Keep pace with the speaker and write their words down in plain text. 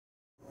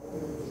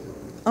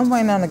I'm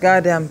waiting on the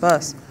goddamn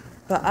bus.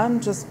 But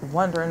I'm just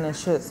wondering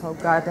this shit so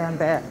goddamn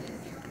bad.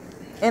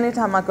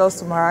 Anytime I go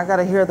somewhere, I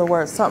gotta hear the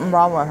word something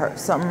wrong with her,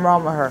 something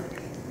wrong with her.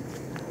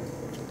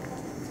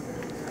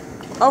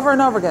 Over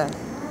and over again.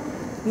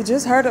 You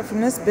just heard it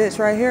from this bitch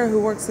right here who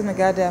works in the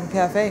goddamn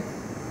cafe.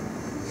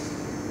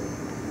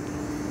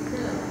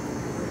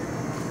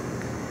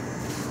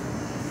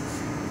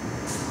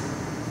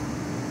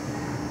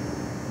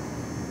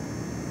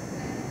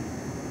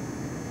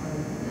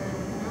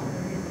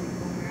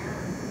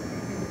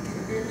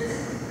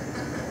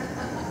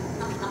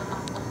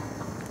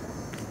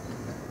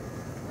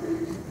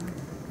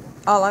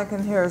 All I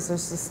can hear is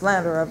just the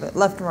slander of it.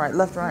 Left and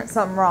right,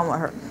 something wrong with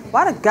her.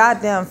 Why the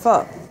goddamn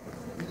fuck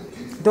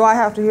do I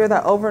have to hear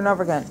that over and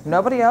over again?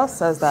 Nobody else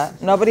says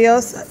that. Nobody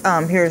else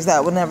hears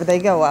that whenever they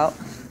go out.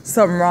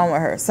 Something wrong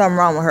with her, something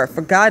wrong with her.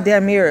 For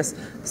goddamn years,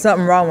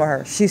 something wrong with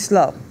her. She's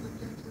slow.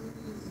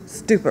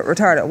 Stupid,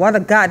 retarded. Why the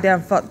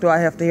goddamn fuck do I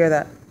have to hear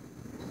that?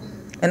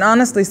 And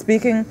honestly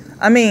speaking,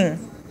 I mean,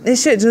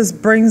 this shit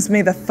just brings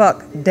me the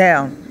fuck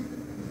down.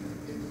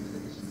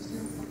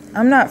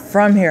 I'm not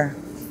from here.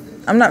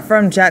 I'm not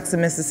from Jackson,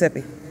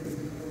 Mississippi.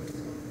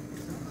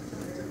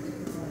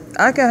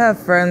 I could have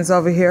friends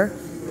over here.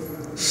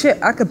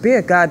 Shit, I could be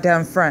a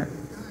goddamn friend.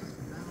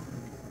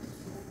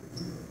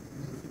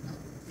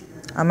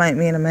 I might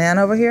meet a man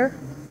over here.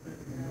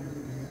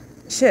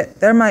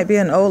 Shit, there might be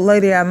an old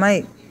lady I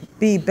might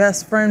be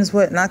best friends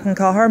with and I can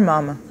call her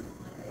mama.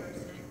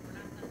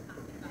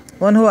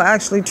 One who will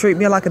actually treat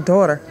me like a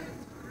daughter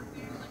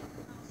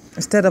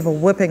instead of a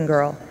whipping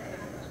girl.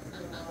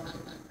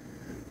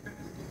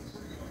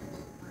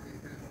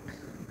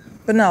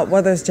 But no,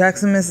 whether it's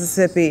Jackson,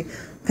 Mississippi,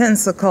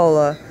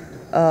 Pensacola,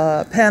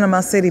 Panama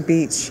City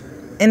Beach,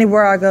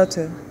 anywhere I go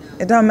to,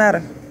 it don't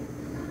matter.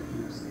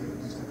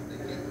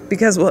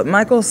 Because what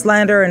Michael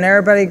slander and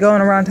everybody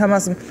going around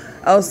talking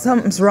about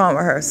something's wrong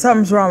with her,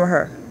 something's wrong with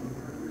her.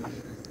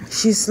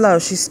 She's slow,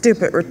 she's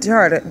stupid,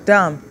 retarded,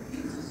 dumb.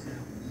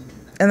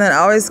 And then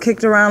always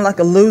kicked around like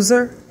a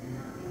loser.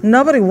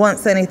 Nobody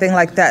wants anything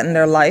like that in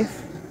their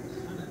life.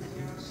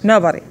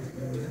 Nobody.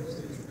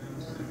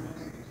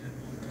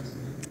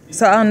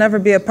 So I'll never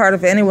be a part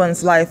of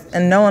anyone's life,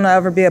 and no one will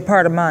ever be a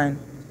part of mine.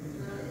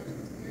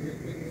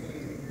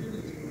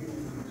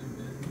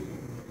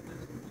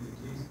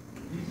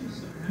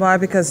 Why?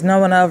 Because no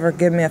one will ever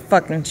give me a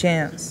fucking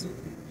chance.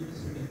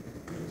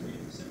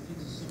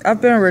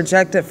 I've been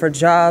rejected for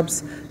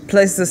jobs,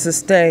 places to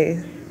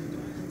stay,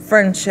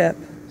 friendship,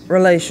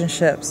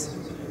 relationships,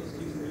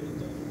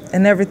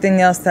 and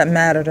everything else that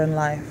mattered in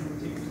life.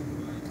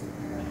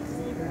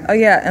 Oh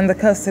yeah, and the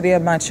custody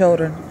of my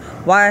children.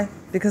 Why?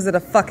 Because of the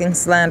fucking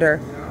slander.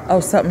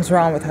 Oh, something's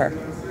wrong with her.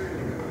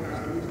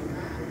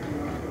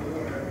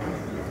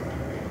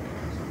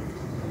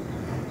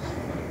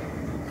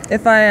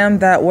 If I am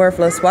that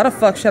worthless, why the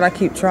fuck should I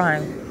keep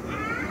trying?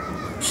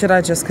 Should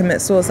I just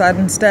commit suicide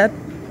instead?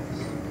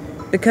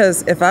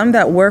 Because if I'm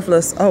that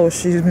worthless, oh,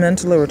 she's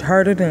mentally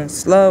retarded and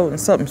slow and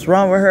something's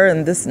wrong with her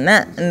and this and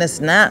that and this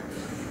and that,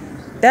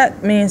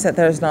 that means that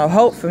there's no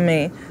hope for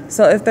me.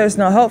 So if there's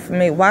no hope for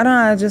me, why don't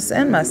I just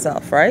end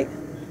myself, right?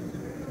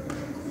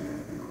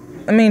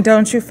 I mean,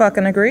 don't you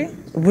fucking agree?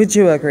 Would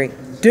you agree?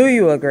 Do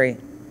you agree?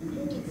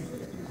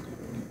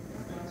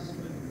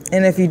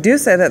 And if you do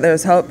say that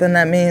there's hope, then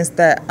that means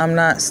that I'm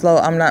not slow,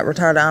 I'm not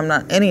retarded, I'm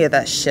not any of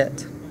that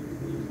shit.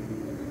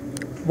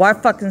 Why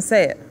fucking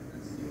say it?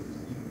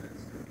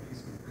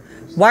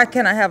 Why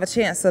can't I have a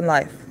chance in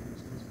life?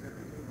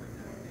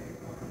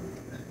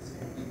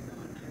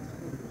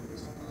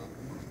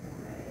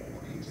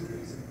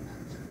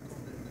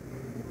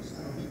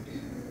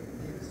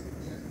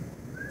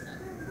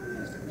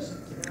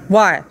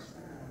 Why?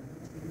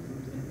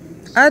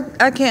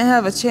 I can't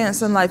have a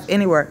chance in life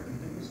anywhere.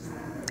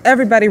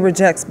 Everybody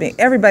rejects me.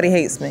 Everybody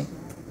hates me.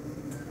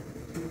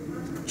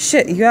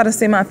 Shit, you gotta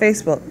see my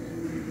Facebook.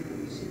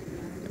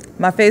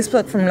 My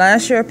Facebook from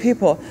last year,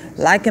 people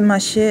liking my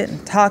shit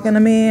and talking to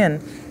me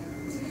and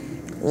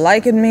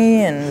liking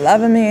me and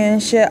loving me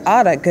and shit.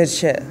 All that good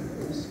shit.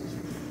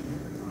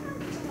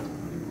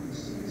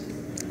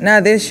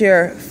 Now this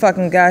year,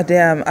 fucking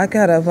goddamn, I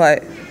gotta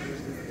what?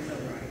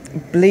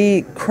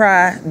 Bleed,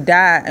 cry,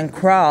 die, and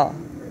crawl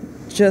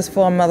just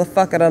for a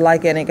motherfucker to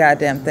like any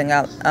goddamn thing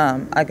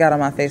I got on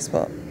my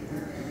Facebook.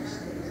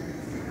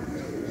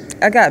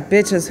 I got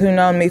bitches who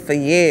known me for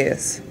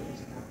years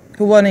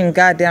who won't even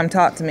goddamn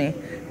talk to me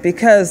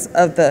because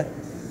of the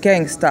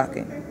gang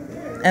stalking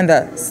and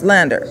the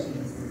slander.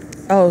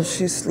 Oh,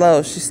 she's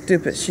slow, she's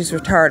stupid, she's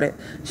retarded,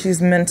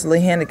 she's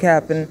mentally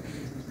handicapped and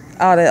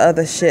all that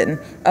other shit, and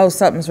oh,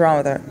 something's wrong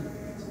with her.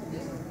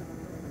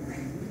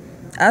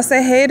 I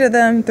say hey to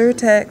them through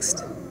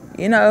text.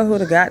 You know who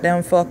the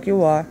goddamn fuck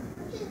you are.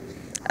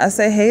 I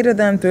say hey to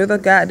them through the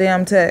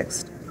goddamn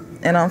text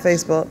and on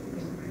Facebook.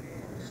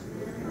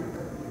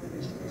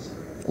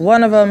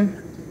 One of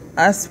them,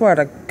 I swear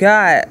to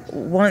God,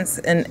 once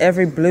in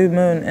every blue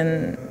moon,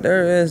 and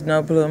there is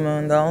no blue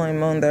moon. The only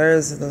moon there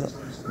is the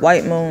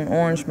white moon,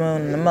 orange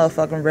moon, and the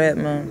motherfucking red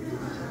moon.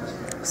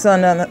 So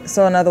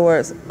in other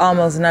words,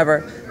 almost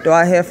never do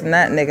I hear from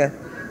that nigga.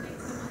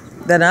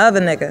 Then the other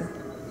nigga,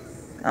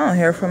 I don't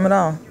hear from at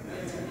all.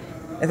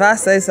 If I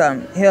say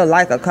something, he'll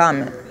like a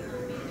comment.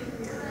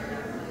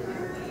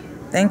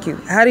 Thank you.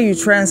 How do you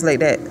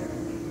translate that?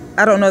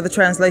 I don't know the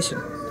translation.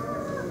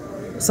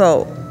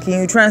 So, can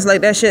you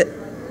translate that shit?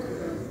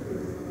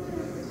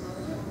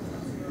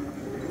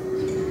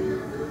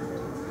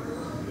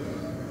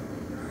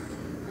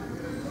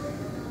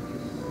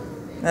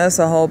 That's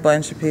a whole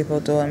bunch of people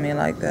doing me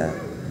like that.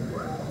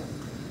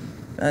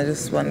 I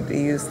just wanted to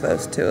use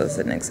those two as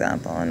an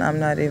example, and I'm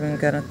not even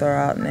gonna throw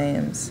out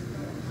names.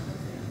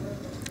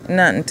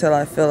 Not until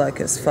I feel like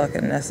it's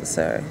fucking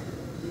necessary.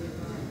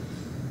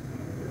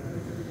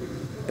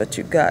 But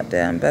you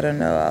goddamn better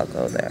know I'll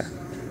go there.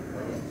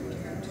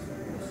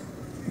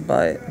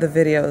 But the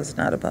video is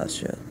not about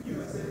you.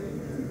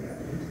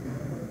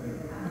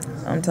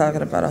 I'm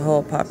talking about a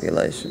whole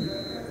population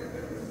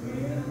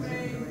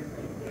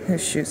who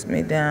shoots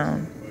me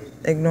down,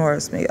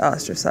 ignores me,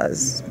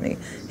 ostracizes me,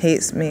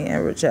 hates me,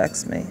 and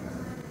rejects me,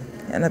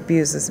 and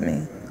abuses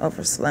me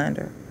over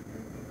slander.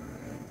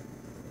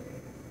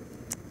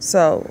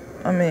 So,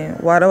 I mean,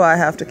 why do I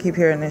have to keep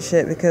hearing this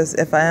shit? Because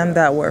if I am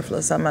that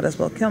worthless, I might as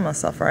well kill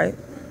myself, right?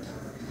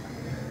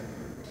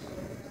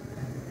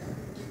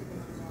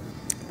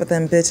 But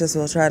then bitches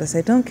will try to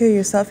say, don't kill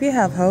yourself, you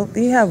have hope,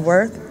 you have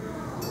worth.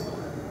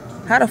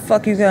 How the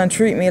fuck you gonna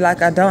treat me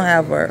like I don't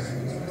have worth?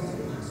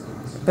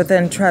 But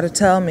then try to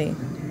tell me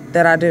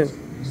that I do.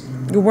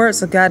 Your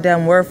words are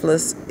goddamn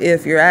worthless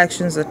if your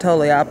actions are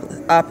totally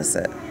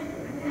opposite.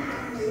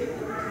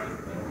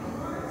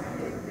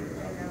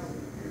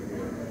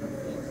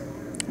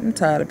 I'm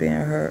tired of being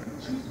hurt.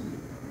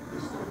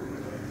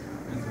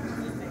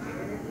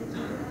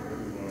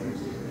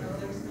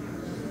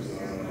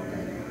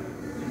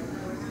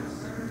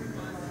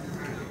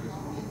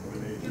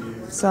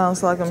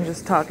 Sounds like I'm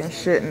just talking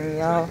shit and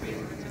y'all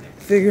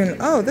figuring,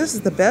 oh, this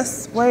is the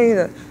best way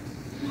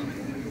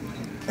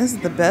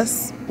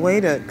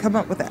to come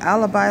up with an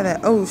alibi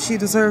that, oh, she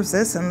deserves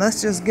this, and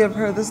let's just give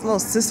her this little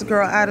sister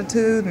girl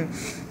attitude, and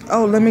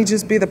oh, let me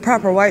just be the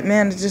proper white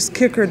man to just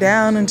kick her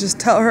down and just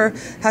tell her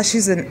how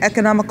she's an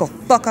economical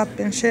fuck up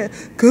and shit.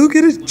 Go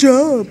get a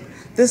job.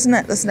 This and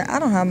that, this and that. I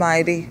don't have my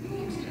ID.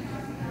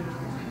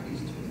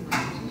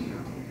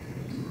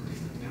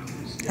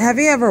 Have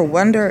you ever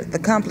wondered the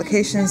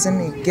complications in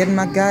me getting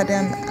my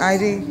goddamn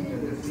ID?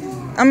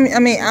 I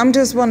mean, I'm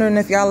just wondering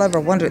if y'all ever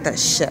wondered that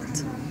shit.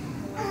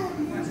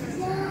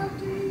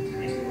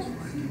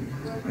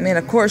 I mean,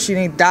 of course you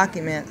need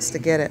documents to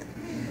get it.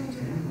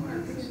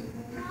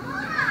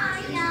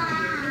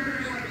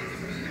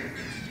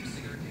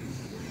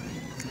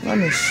 Let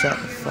me shut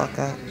the fuck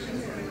up.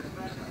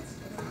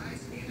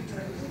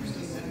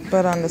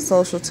 But on the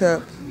social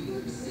tip,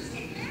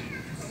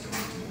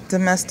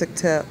 domestic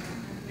tip,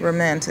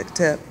 romantic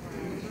tip,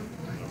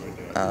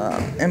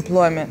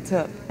 employment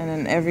tip, and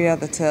then every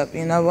other tip,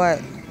 you know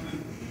what?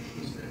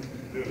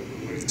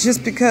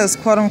 Just because,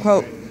 quote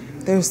unquote,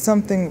 there's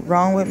something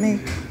wrong with me,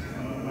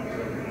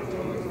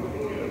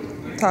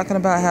 talking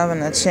about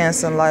having a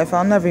chance in life,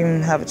 I'll never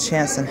even have a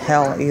chance in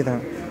hell either.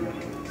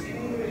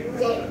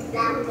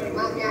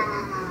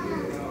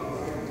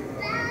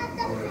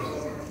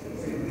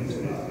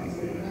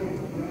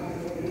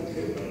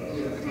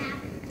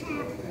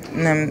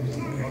 And then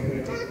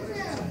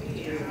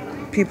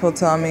people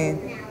tell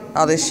me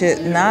all this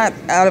shit, not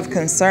out of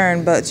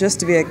concern, but just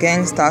to be a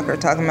gang stalker,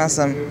 talking about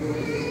some,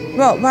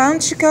 well, why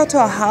don't you go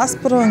to a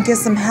hospital and get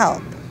some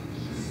help?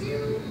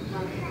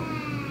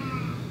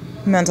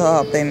 Mental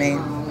help, they mean.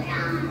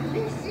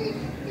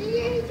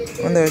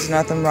 When there's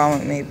nothing wrong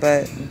with me,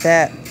 but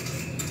that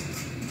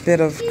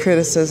bit of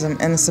criticism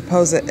and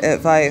supposed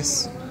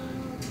advice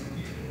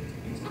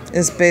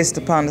is based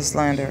upon the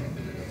slander.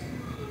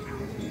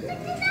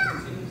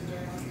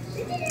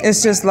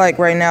 It's just like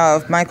right now,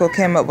 if Michael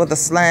came up with a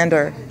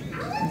slander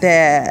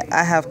that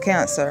I have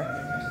cancer,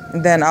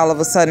 then all of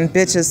a sudden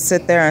bitches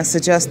sit there and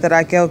suggest that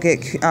I go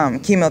get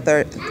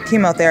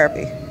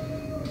chemotherapy.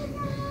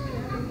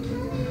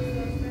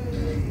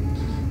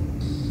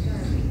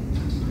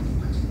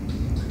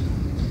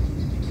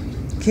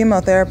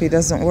 Chemotherapy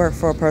doesn't work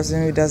for a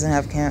person who doesn't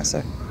have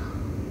cancer.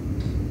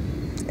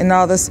 And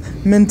all this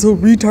mental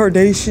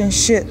retardation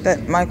shit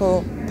that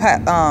Michael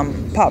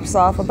pops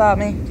off about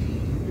me,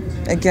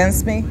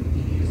 against me,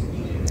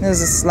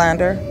 is a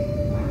slander.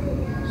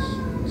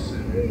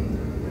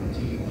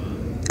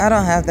 I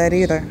don't have that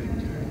either.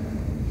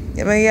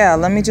 Yeah, but yeah,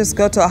 let me just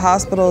go to a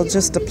hospital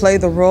just to play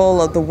the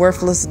role of the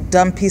worthless,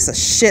 dumb piece of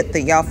shit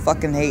that y'all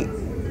fucking hate.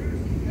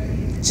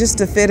 Just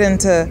to fit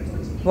into,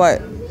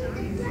 what?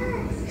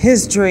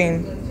 His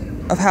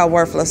dream of how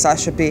worthless I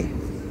should be.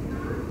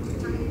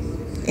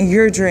 And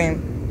your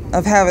dream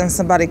of having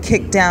somebody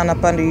kick down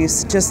up under you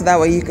just so that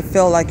way you could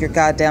feel like you're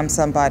goddamn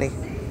somebody.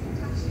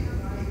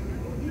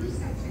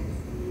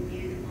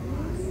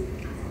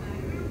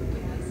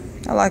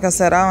 Like I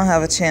said, I don't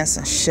have a chance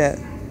in shit.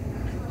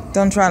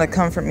 Don't try to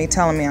comfort me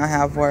telling me I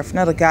have worth.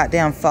 No, the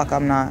goddamn fuck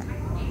I'm not.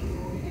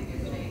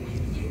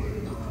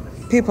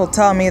 People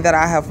tell me that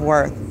I have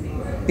worth,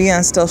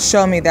 being still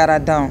show me that I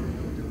don't.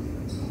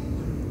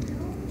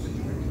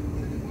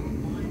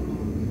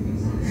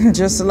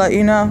 Just to let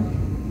you know,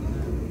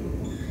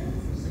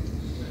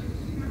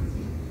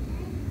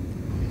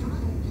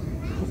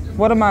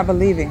 what am I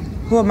believing?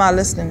 Who am I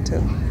listening to?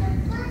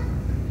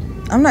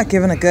 I'm not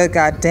giving a good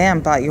goddamn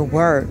about your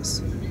words.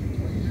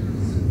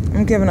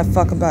 I'm giving a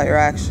fuck about your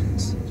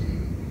actions.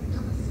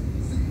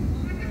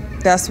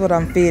 That's what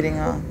I'm feeding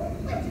on.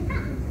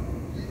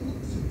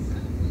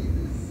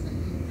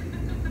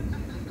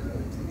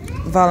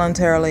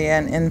 Voluntarily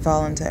and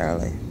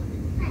involuntarily.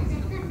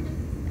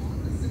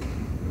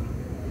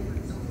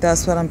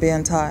 That's what I'm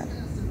being taught.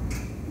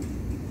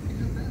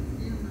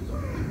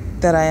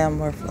 That I am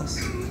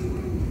worthless.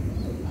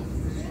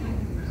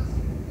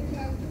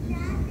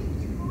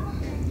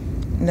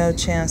 No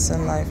chance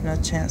in life, no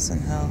chance in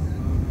hell.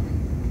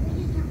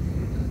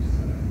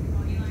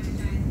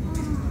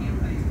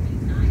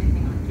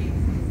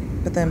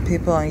 But then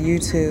people on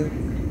YouTube,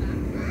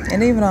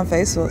 and even on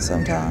Facebook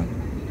sometimes,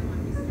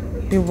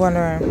 be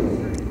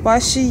wondering, why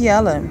is she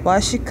yelling? Why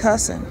is she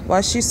cussing? Why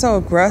is she so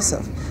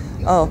aggressive?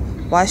 Oh,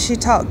 why she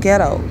talk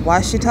ghetto?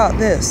 Why she talk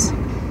this?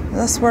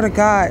 I swear to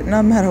God,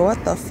 no matter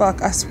what the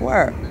fuck, I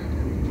swear,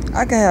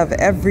 I could have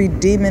every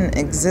demon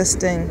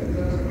existing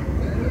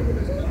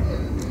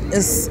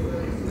is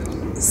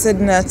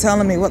sitting there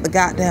telling me what the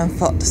goddamn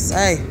fuck to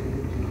say.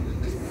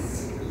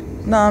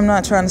 No, I'm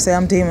not trying to say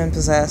I'm demon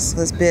possessed.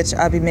 This bitch,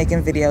 I be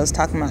making videos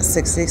talking about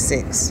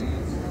 666.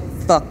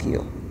 Fuck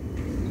you.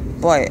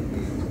 Boy.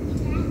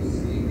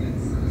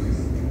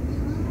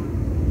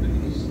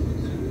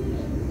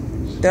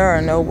 There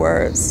are no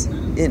words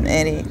in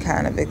any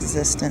kind of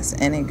existence,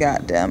 any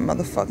goddamn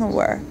motherfucking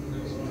word,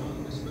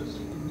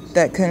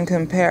 that can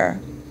compare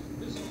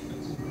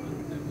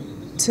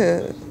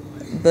to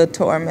the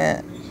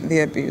torment,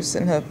 the abuse,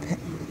 and the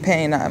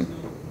pain I'm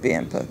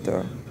being put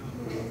through.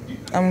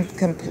 I'm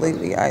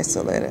completely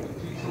isolated.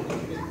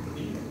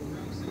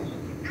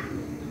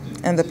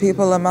 And the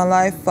people in my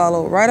life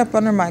follow right up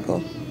under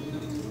Michael.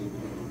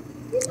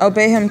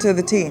 Obey him to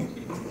the T.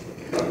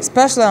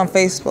 Especially on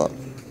Facebook.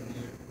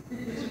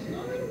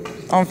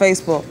 On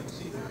Facebook.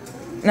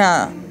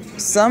 Now,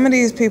 some of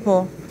these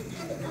people,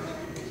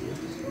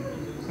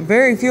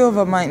 very few of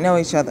them might know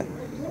each other.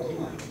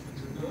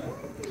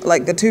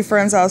 Like the two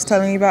friends I was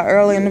telling you about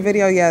earlier in the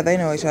video, yeah, they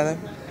know each other.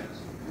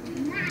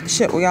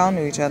 Shit, we all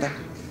knew each other.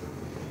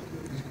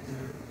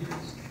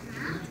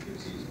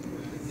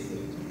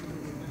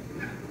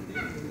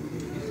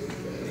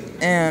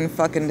 And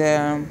fucking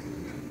damn,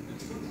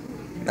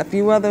 a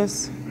few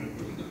others.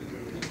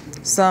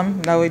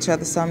 Some know each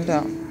other, some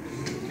don't.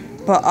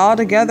 But all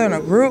together in a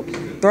group,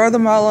 throw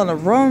them all in a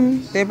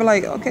room, they be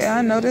like, okay,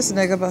 I know this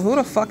nigga, but who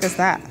the fuck is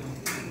that?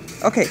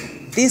 Okay,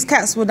 these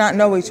cats will not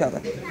know each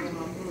other.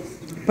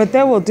 But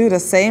they will do the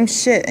same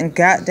shit in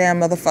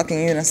goddamn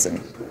motherfucking unison.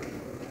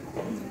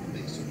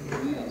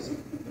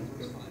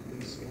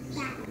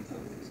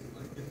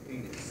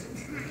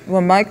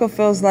 When Michael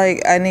feels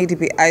like I need to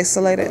be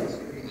isolated,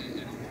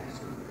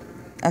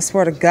 I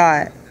swear to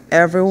God,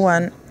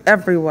 everyone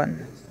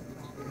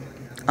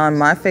on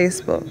my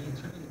Facebook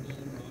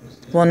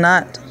will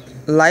not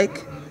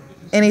like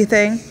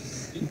anything.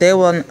 They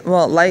won't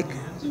like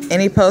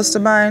any post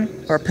of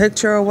mine or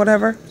picture or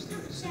whatever.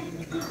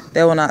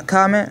 They will not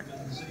comment.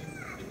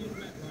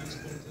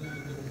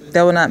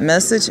 They will not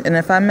message. And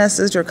if I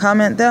message or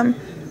comment them,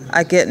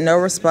 I get no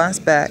response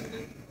back.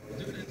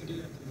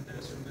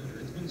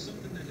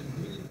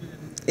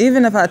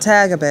 Even if I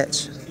tag a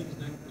bitch,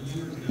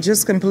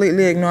 just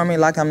completely ignore me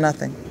like I'm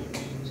nothing.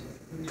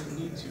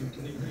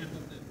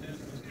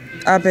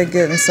 I've been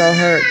getting so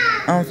hurt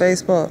on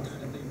Facebook.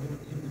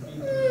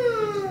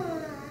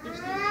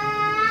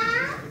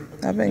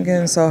 I've been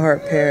getting so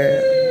hurt,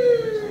 period.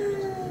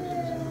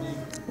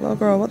 Little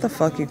girl, what the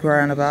fuck you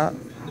crying about?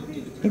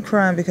 You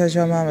crying because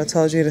your mama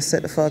told you to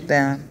sit the fuck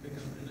down.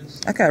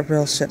 I got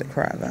real shit to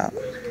cry about.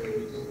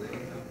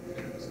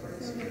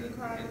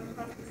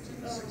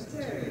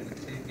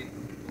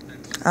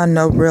 I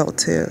know real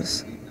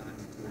tears.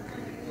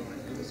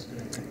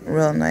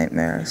 Real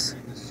nightmares.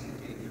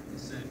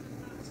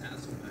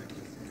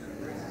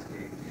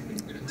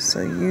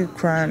 So you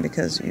crying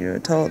because you were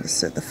told to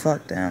sit the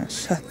fuck down.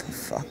 Shut the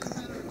fuck up.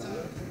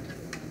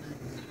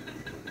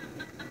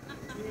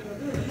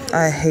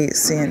 I hate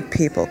seeing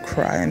people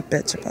cry and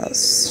bitch about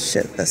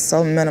shit that's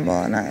so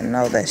minimal, and I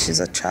know that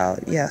she's a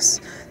child. Yes,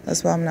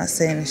 that's why I'm not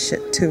saying this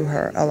shit to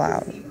her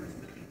aloud.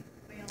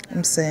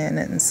 I'm saying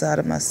it inside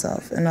of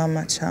myself and on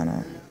my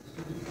channel.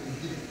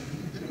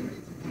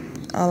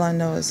 All I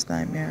know is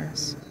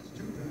nightmares.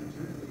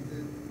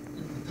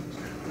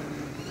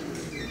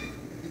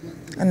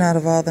 And out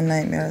of all the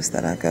nightmares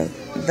that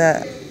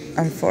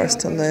I'm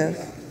forced to live,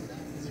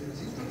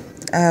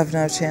 I have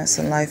no chance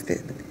in life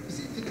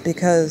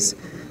because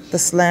the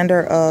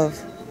slander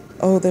of,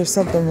 oh, there's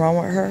something wrong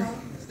with her,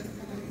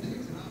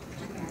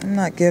 I'm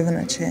not given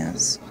a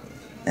chance.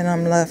 And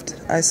I'm left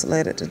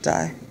isolated to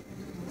die.